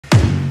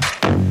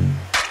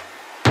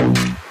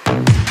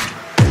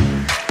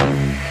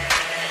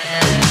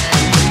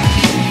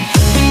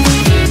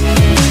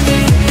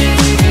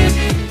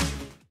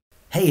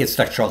Hey, it's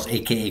Dr. Charles,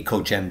 aka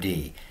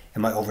CoachMD.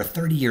 In my over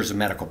 30 years of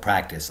medical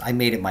practice, I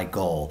made it my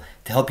goal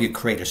to help you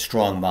create a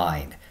strong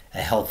mind, a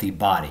healthy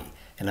body,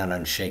 and an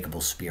unshakable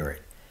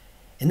spirit.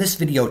 In this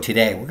video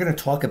today, we're going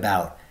to talk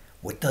about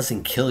what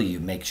doesn't kill you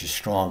makes you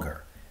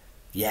stronger.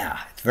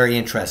 Yeah, it's very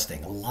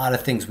interesting. A lot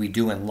of things we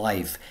do in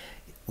life,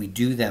 we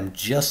do them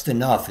just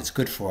enough, it's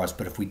good for us,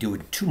 but if we do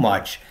it too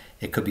much,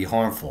 it could be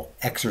harmful.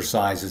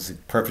 Exercise is a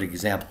perfect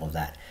example of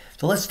that.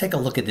 So let's take a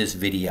look at this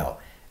video,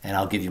 and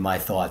I'll give you my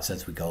thoughts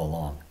as we go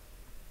along.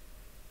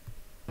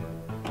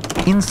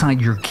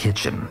 Inside your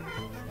kitchen,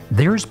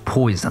 there's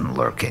poison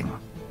lurking.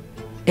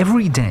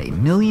 Every day,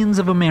 millions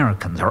of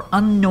Americans are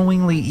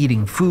unknowingly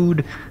eating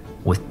food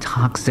with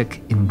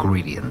toxic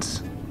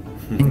ingredients.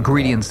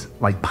 Ingredients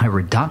like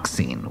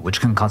pyridoxine, which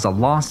can cause a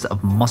loss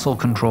of muscle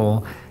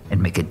control and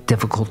make it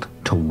difficult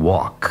to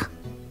walk,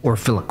 or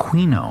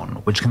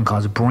phylloquinone, which can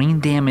cause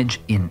brain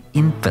damage in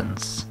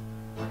infants,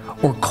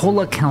 or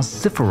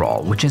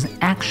cholecalciferol, which is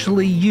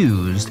actually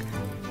used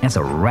as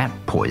a rat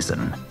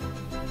poison.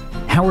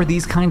 How are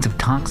these kinds of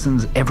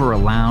toxins ever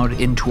allowed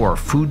into our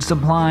food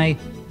supply?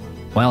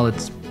 Well,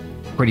 it's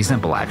pretty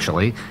simple,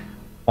 actually.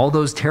 All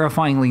those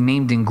terrifyingly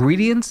named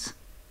ingredients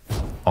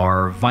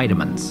are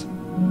vitamins.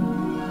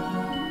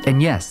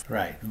 And yes,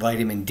 Right,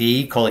 vitamin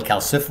D,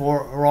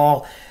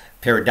 cholecalciferol,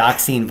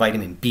 pyridoxine,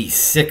 vitamin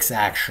B6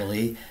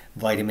 actually,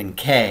 vitamin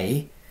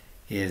K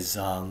is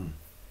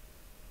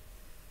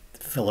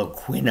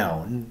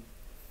phylloquinone,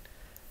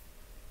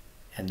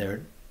 and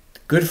they're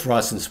good for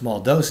us in small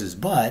doses,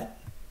 but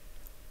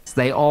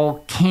they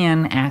all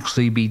can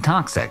actually be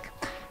toxic.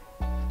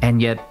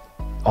 And yet,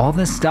 all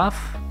this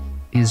stuff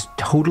is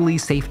totally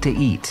safe to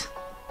eat,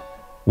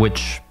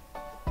 which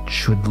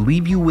should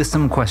leave you with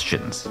some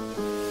questions.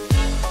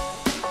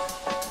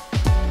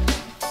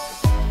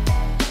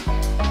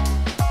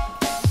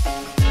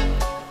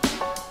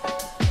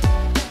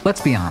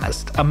 Let's be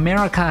honest,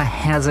 America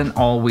hasn't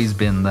always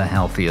been the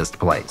healthiest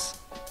place.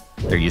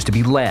 There used to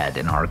be lead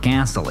in our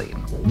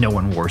gasoline. No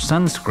one wore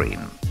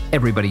sunscreen.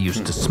 Everybody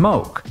used to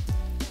smoke.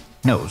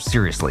 No,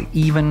 seriously,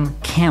 even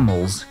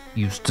camels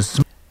used to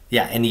smoke.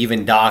 yeah, and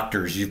even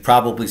doctors. You've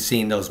probably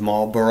seen those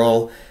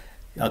Marlboro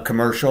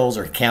commercials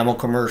or Camel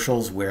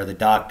commercials where the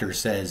doctor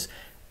says,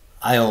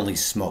 "I only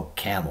smoke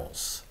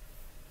Camels."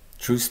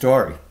 True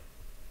story.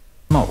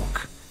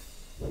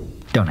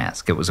 Don't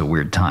ask, it was a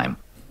weird time.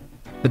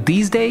 But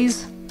these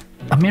days,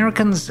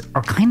 Americans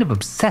are kind of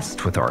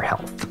obsessed with our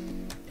health.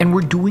 And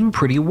we're doing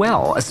pretty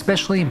well,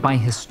 especially by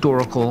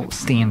historical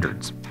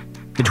standards.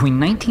 Between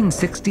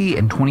 1960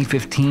 and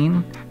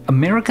 2015,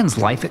 Americans'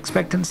 life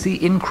expectancy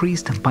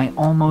increased by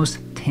almost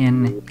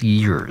 10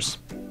 years.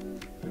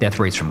 Death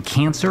rates from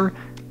cancer,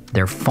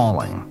 they're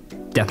falling.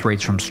 Death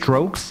rates from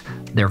strokes,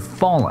 they're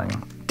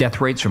falling.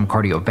 Death rates from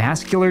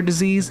cardiovascular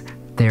disease,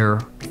 they're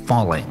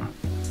falling.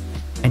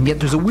 And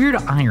yet there's a weird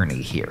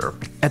irony here.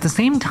 At the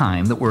same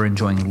time that we're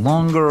enjoying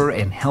longer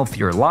and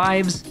healthier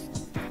lives,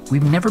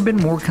 we've never been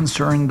more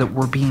concerned that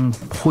we're being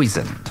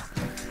poisoned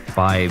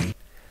by...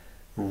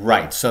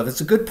 Right, so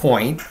that's a good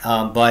point,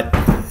 but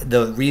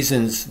the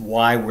reasons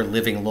why we're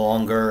living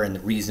longer and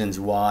the reasons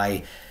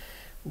why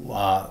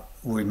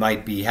we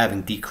might be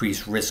having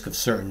decreased risk of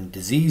certain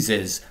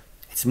diseases,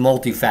 it's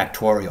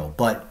multifactorial.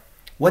 But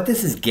what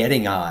this is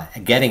getting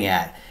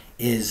at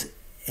is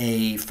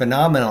a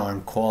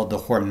phenomenon called the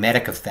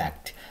hormetic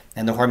effect.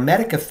 And the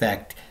hormetic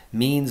effect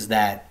means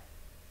that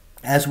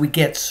as we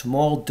get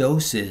small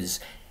doses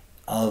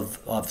of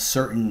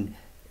certain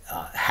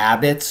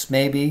habits,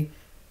 maybe,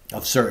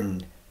 of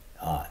certain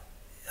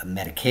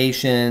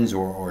medications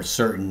or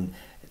certain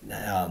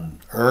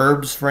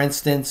herbs, for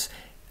instance,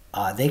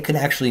 they could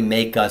actually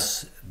make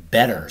us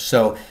better.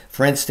 So,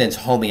 for instance,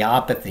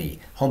 homeopathy.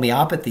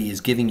 Homeopathy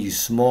is giving you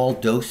small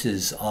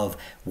doses of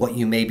what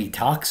you may be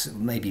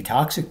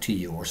toxic to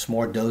you, or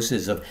small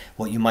doses of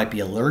what you might be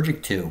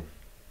allergic to.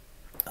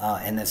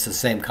 And that's the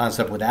same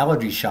concept with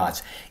allergy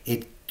shots.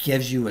 It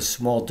gives you a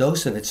small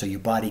dose of it so your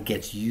body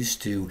gets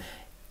used to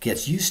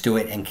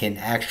it and can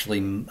actually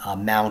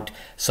mount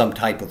some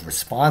type of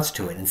response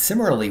to it. And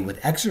similarly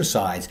with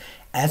exercise,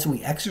 as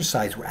we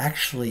exercise, we're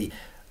actually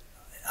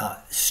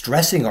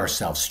stressing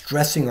ourselves,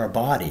 stressing our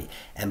body.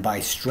 And by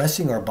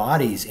stressing our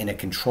bodies in a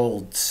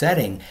controlled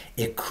setting,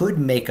 it could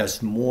make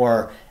us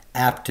more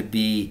apt to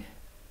be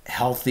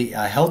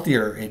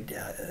healthier.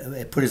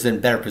 It put us in a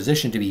better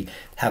position to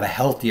have a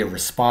healthier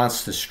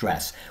response to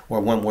stress. Or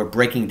when we're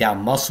breaking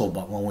down muscle,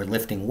 but when we're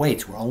lifting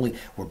weights, we're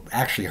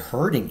actually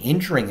hurting,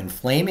 injuring,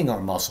 inflaming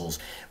our muscles.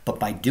 But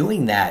by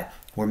doing that,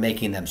 we're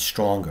making them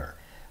stronger.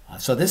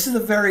 So this is a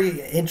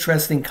very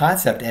interesting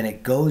concept, and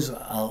it goes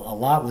a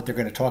lot what they're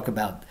going to talk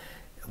about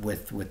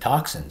with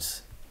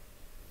toxins.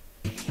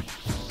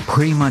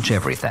 Pretty much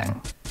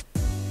everything.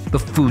 The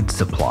food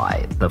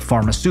supply, the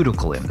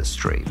pharmaceutical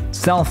industry,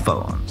 cell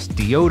phones,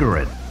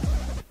 deodorant,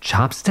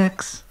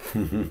 chopsticks.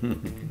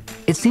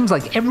 It seems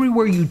like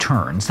everywhere you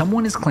turn,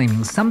 someone is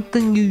claiming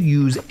something you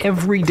use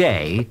every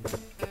day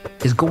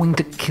is going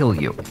to kill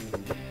you.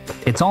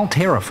 It's all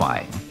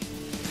terrifying.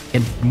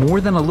 and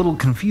more than a little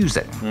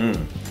confusing.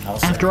 I'll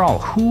say. After all,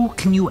 who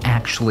can you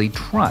actually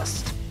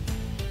trust?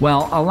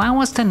 Well,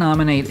 allow us to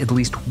nominate at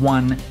least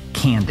one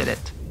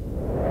candidate.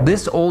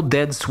 This old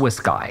dead Swiss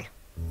guy.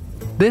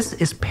 This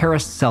is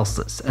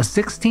Paracelsus, a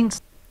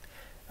 16th...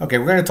 Okay,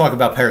 we're going to talk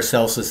about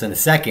Paracelsus in a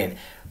second,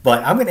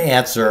 but I'm going to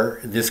answer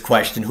this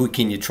question, who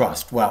can you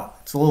trust? Well,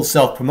 it's a little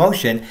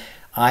self-promotion.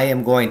 I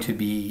am going to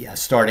be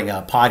starting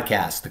a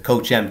podcast, the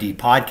CoachMD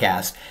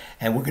podcast,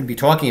 and we're going to be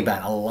talking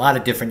about a lot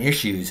of different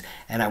issues,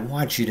 and I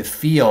want you to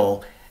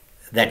feel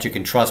that you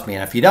can trust me.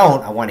 And if you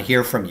don't, I want to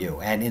hear from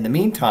you. And in the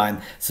meantime,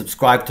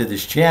 subscribe to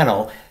this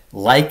channel,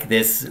 like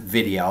this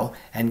video,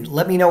 and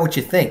let me know what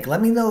you think.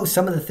 Let me know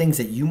some of the things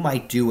that you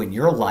might do in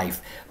your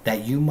life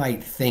that you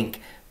might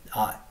think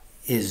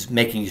is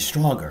making you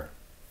stronger.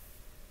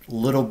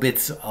 Little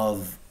bits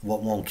of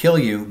what won't kill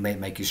you may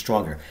make you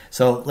stronger.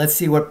 So let's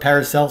see what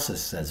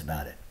Paracelsus says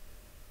about it.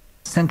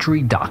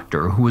 Century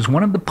doctor who was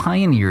one of the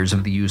pioneers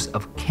of the use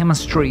of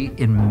chemistry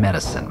in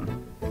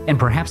medicine. And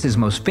perhaps his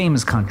most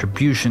famous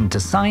contribution to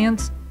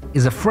science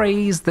is a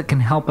phrase that can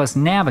help us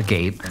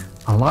navigate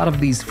a lot of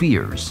these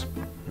fears.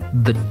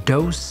 The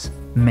dose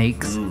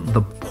makes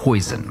the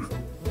poison.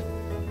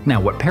 Now,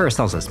 what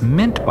Paracelsus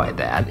meant by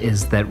that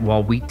is that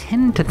while we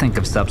tend to think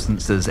of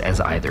substances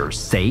as either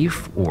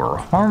safe or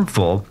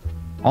harmful,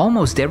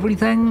 almost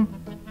everything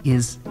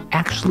is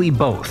actually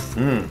both,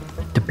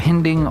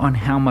 depending on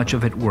how much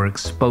of it we're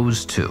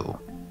exposed to.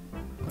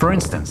 For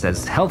instance,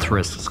 as health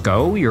risks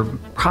go, you're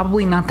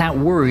probably not that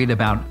worried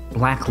about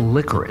black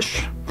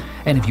licorice.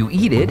 And if you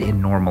eat it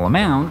in normal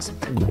amounts,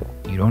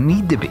 you don't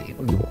need to be.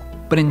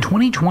 But in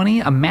 2020,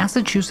 a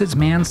Massachusetts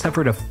man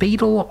suffered a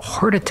fatal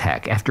heart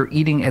attack after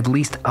eating at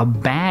least a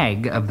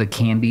bag of the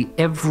candy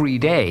every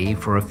day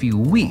for a few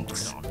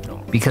weeks,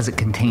 because it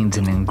contains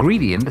an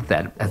ingredient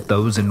that, at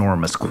those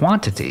enormous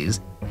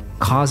quantities,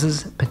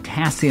 causes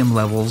potassium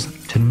levels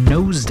to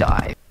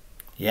nosedive.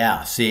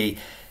 Yeah, see,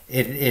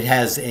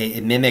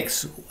 it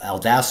mimics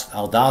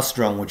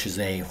aldosterone, which is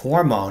a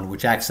hormone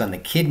which acts on the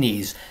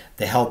kidneys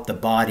to help the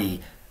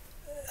body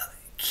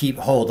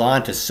hold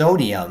on to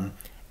sodium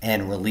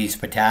and release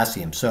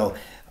potassium. So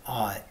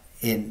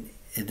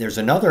there's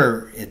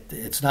another,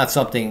 it's not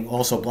something,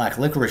 also black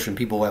licorice, and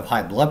people who have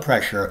high blood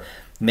pressure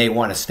may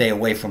want to stay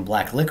away from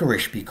black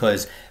licorice,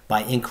 because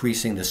by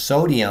increasing the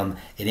sodium,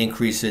 it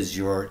increases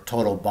your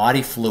total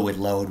body fluid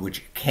load,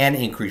 which can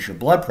increase your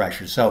blood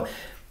pressure. So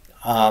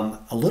a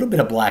little bit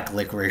of black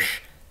licorice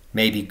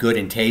may be good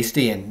and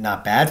tasty and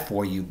not bad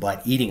for you,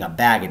 but eating a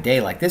bag a day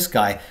like this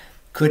guy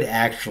could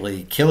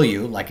actually kill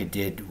you, like it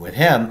did with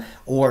him,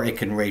 or it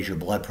can raise your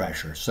blood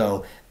pressure.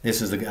 So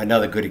this is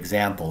another good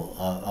example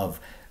of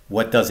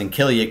what doesn't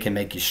kill you can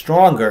make you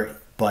stronger,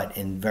 but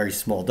in very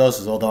small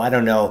doses, although I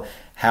don't know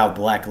how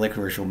black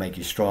licorice will make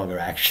you stronger,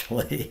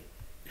 actually.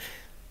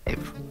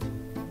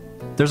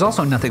 There's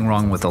also nothing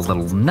wrong with a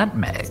little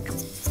nutmeg,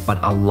 but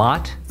a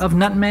lot of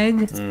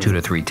nutmeg, 2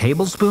 to 3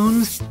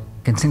 tablespoons,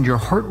 can send your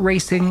heart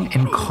racing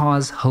and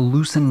cause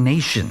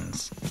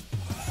hallucinations,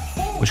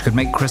 which could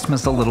make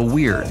Christmas a little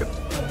weird.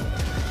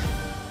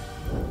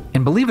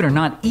 And believe it or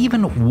not,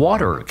 even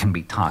water can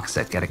be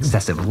toxic at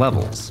excessive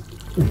levels.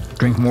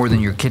 Drink more than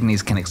your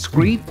kidneys can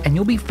excrete, and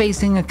you'll be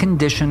facing a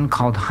condition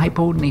called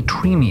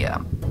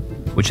hyponatremia,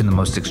 which in the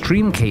most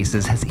extreme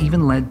cases has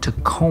even led to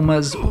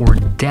comas or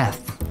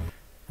death.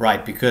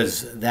 Right,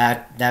 because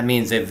that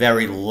means a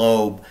very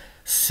low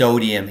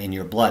sodium in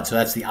your blood. So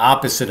that's the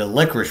opposite of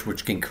licorice,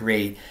 which can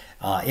create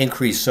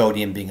increased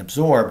sodium being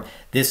absorbed.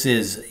 This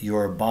is,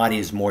 your body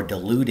is more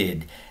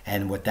diluted,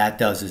 and what that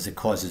does is it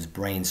causes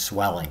brain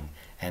swelling,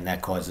 and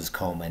that causes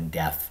coma and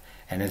death.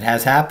 And it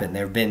has happened.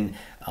 There have been,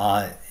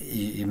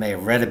 you may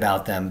have read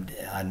about them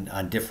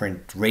on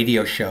different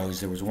radio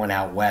shows. There was one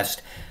out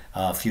west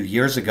a few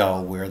years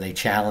ago where they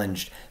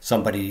challenged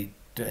somebody.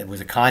 It was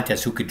a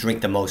contest who could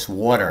drink the most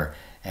water,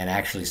 and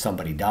actually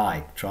somebody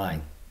died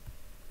trying.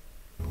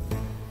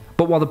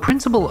 But while the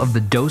principle of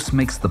the dose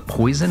makes the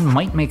poison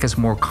might make us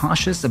more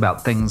cautious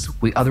about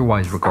things we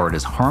otherwise regard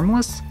as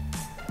harmless,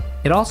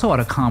 it also ought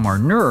to calm our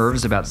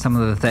nerves about some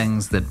of the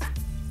things that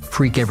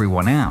freak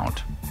everyone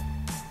out.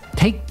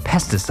 Take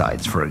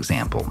pesticides, for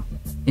example.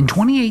 In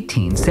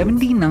 2018,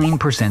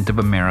 79% of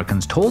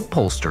Americans told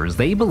pollsters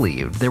they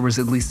believed there was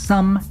at least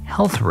some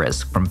health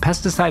risk from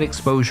pesticide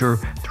exposure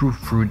through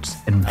fruits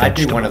and vegetables.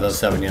 I'd be one of those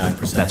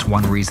 79%. That's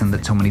one reason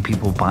that so many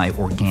people buy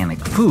organic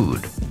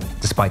food,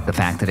 despite the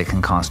fact that it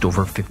can cost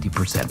over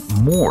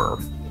 50% more,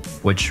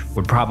 which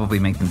would probably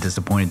make them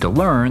disappointed to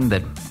learn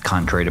that,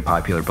 contrary to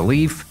popular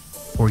belief,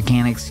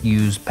 organics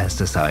use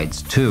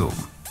pesticides too.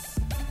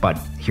 But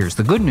here's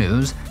the good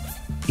news: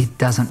 it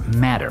doesn't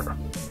matter,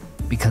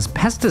 because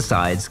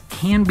pesticides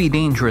can be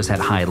dangerous at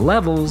high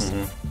levels,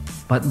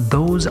 but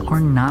those are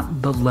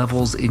not the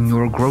levels in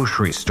your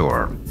grocery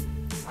store.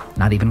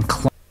 Not even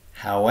close.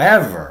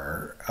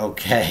 However,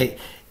 okay,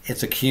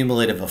 it's a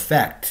cumulative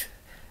effect.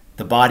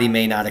 The body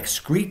may not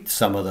excrete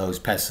some of those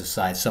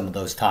pesticides, some of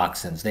those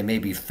toxins. They may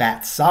be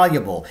fat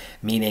soluble,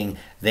 meaning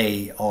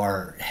they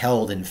are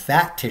held in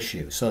fat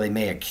tissue, so they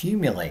may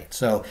accumulate.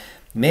 So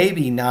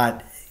maybe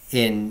not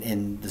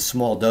in the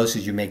small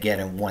doses you may get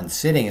in one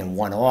sitting and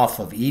one off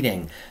of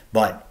eating,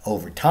 but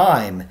over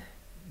time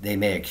they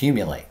may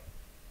accumulate.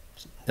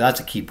 That's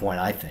a key point,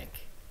 I think.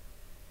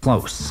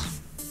 Close.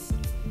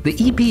 The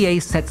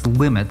EPA sets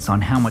limits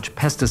on how much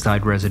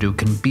pesticide residue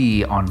can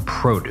be on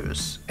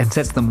produce and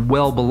sets them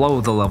well below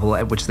the level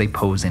at which they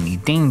pose any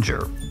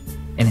danger.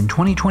 And in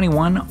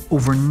 2021,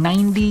 over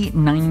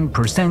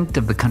 99%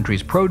 of the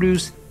country's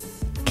produce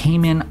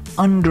came in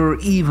under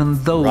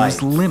even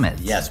those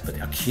limits. Yes,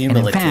 but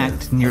accumulative. And in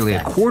fact, nearly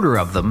a quarter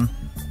of them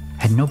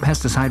had no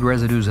pesticide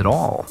residues at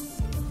all.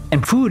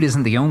 And food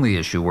isn't the only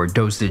issue where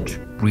dosage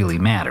really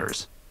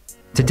matters.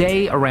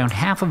 Today, around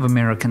half of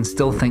Americans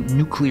still think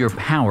nuclear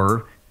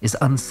power is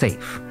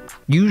unsafe,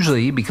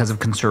 usually because of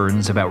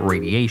concerns about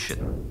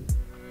radiation.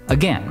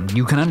 Again,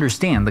 you can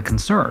understand the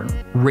concern.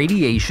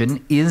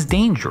 Radiation is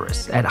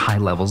dangerous at high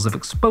levels of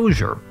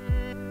exposure.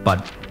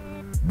 But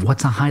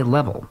what's a high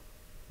level?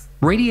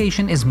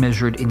 Radiation is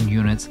measured in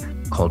units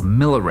called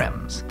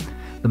millirems.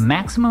 The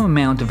maximum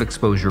amount of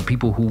exposure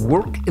people who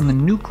work in the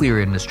nuclear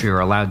industry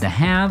are allowed to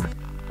have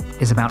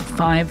is about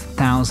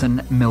 5,000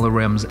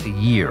 millirems a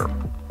year,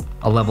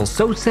 a level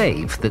so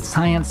safe that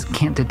science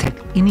can't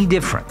detect any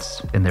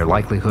difference in their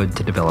likelihood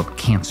to develop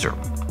cancer.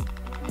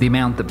 The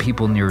amount that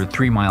people near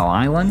 3 Mile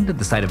Island,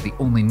 the site of the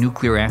only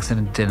nuclear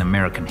accident in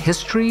American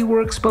history,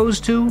 were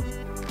exposed to?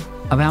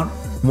 About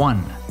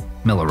 1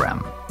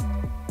 millirem,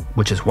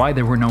 which is why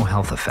there were no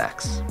health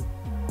effects.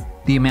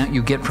 The amount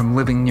you get from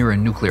living near a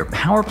nuclear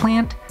power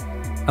plant?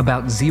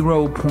 About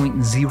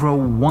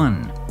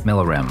 0.01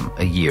 millirem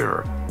a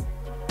year.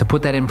 To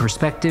put that in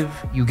perspective,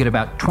 you get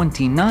about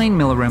 29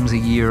 millirems a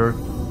year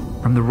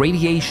from the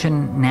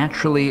radiation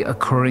naturally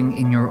occurring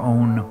in your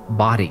own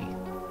body.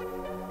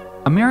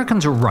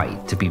 Americans are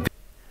right to be...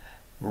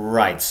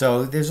 Right.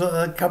 So there's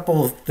a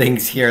couple of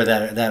things here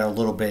that are a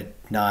little bit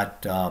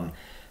not...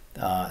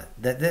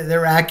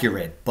 they're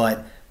accurate,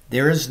 but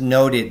there is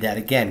noted that,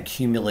 again,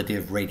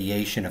 cumulative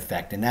radiation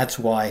effect. And that's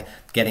why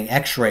getting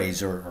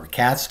x-rays or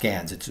CAT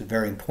scans, it's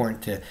very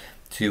important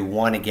to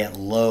want to get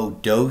low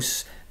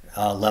dose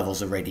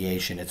levels of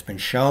radiation. It's been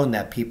shown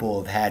that people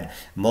who have had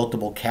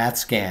multiple CAT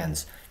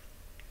scans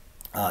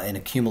in a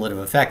cumulative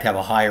effect have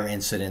a higher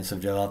incidence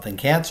of developing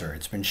cancer.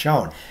 It's been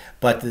shown.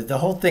 But the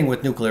whole thing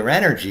with nuclear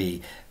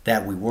energy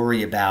that we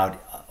worry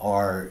about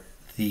are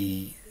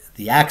the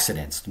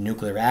accidents, the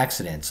nuclear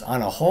accidents.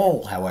 On a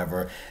whole,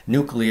 however,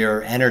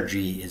 nuclear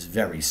energy is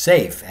very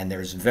safe, and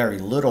there's very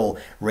little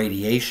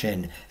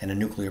radiation in a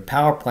nuclear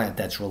power plant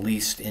that's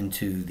released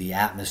into the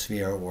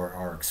atmosphere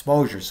or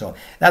exposure. So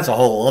that's a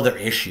whole other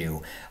issue,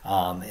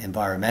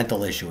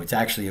 environmental issue. It's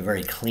actually a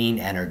very clean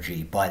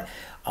energy, but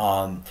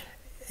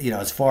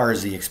as far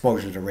as the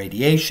exposure to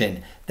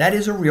radiation, that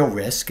is a real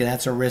risk, and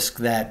that's a risk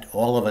that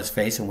all of us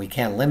face, and we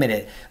can't limit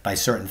it by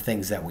certain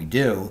things that we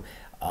do.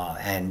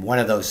 And one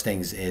of those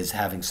things is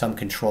having some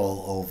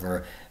control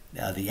over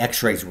the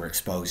x-rays we're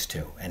exposed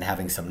to and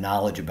having some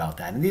knowledge about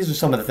that. And these are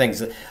some of the things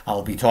that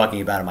I'll be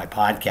talking about in my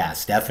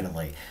podcast,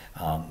 definitely.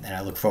 And I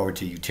look forward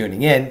to you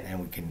tuning in, and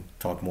we can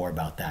talk more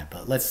about that.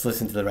 But let's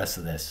listen to the rest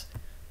of this.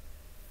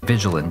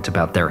 Vigilant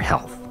about their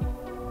health.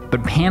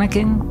 But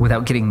panicking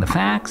without getting the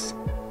facts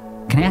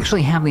can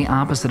actually have the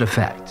opposite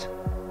effect.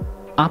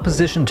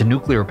 Opposition to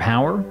nuclear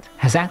power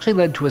has actually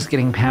led to us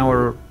getting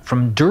power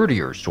from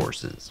dirtier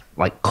sources,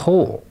 like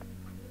coal.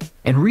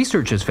 And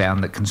research has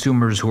found that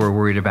consumers who are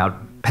worried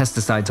about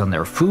pesticides on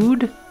their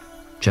food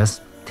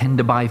just tend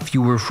to buy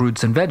fewer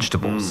fruits and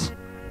vegetables,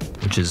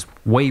 which is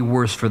way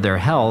worse for their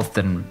health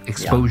than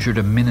exposure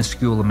to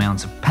minuscule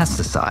amounts of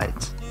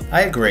pesticides.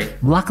 I agree.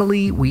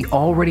 Luckily, we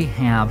already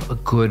have a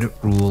good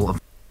rule of...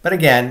 But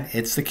again,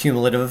 it's the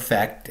cumulative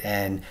effect,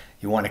 and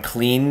you want to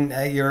clean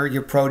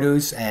your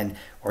produce, and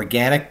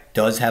organic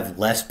does have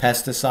less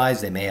pesticides.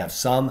 They may have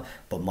some,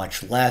 but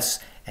much less.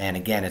 And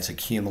again, it's a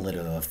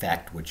cumulative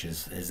effect, which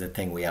is the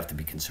thing we have to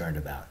be concerned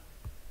about.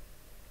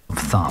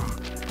 Thumb.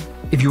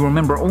 If you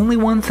remember only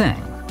one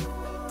thing,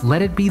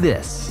 let it be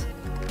this: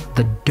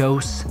 the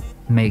dose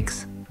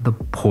makes the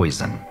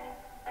poison.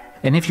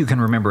 And if you can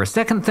remember a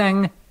second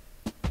thing,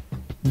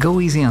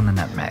 go easy on the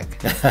nutmeg.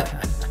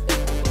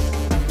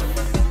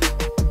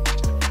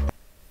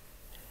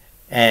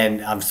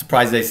 And I'm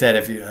surprised they said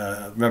if you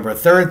remember a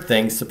third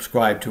thing,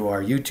 subscribe to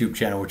our YouTube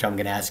channel, which I'm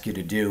going to ask you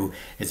to do.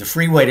 It's a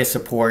free way to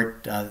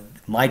support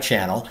my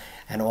channel,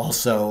 and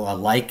also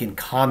like and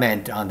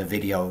comment on the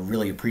video.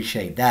 Really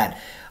appreciate that.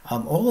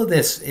 All of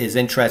this is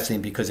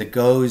interesting because it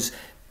goes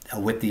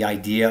with the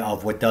idea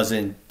of what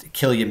doesn't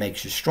kill you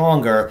makes you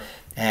stronger.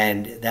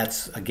 And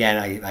that's,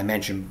 again, I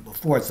mentioned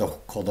before, it's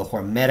called the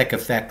hormetic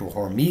effect, or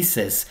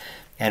hormesis.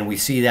 And we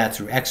see that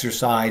through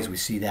exercise. We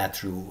see that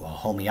through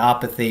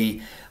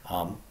homeopathy,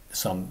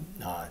 some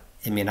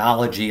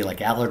immunology like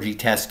allergy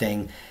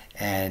testing,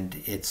 and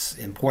it's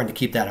important to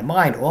keep that in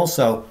mind.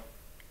 Also,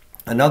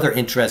 another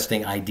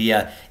interesting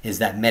idea is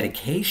that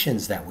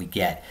medications that we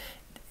get,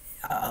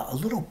 a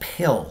little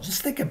pill,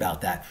 just think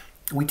about that.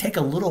 We take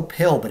a little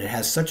pill, but it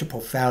has such a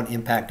profound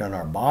impact on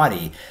our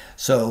body.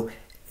 So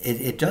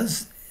it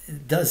does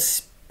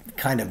does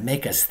kind of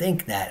make us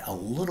think that a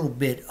little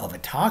bit of a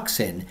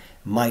toxin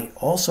might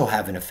also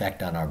have an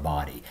effect on our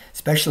body,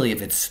 especially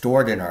if it's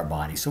stored in our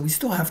body. So we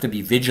still have to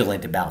be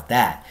vigilant about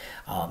that.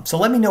 So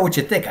let me know what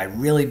you think. I'd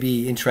really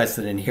be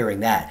interested in hearing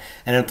that.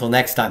 And until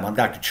next time, I'm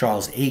Dr.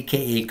 Charles,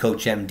 aka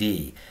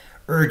CoachMD,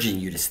 urging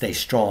you to stay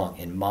strong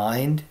in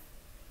mind,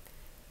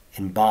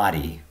 in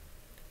body,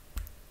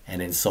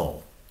 and in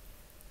soul.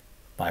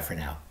 Bye for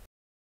now.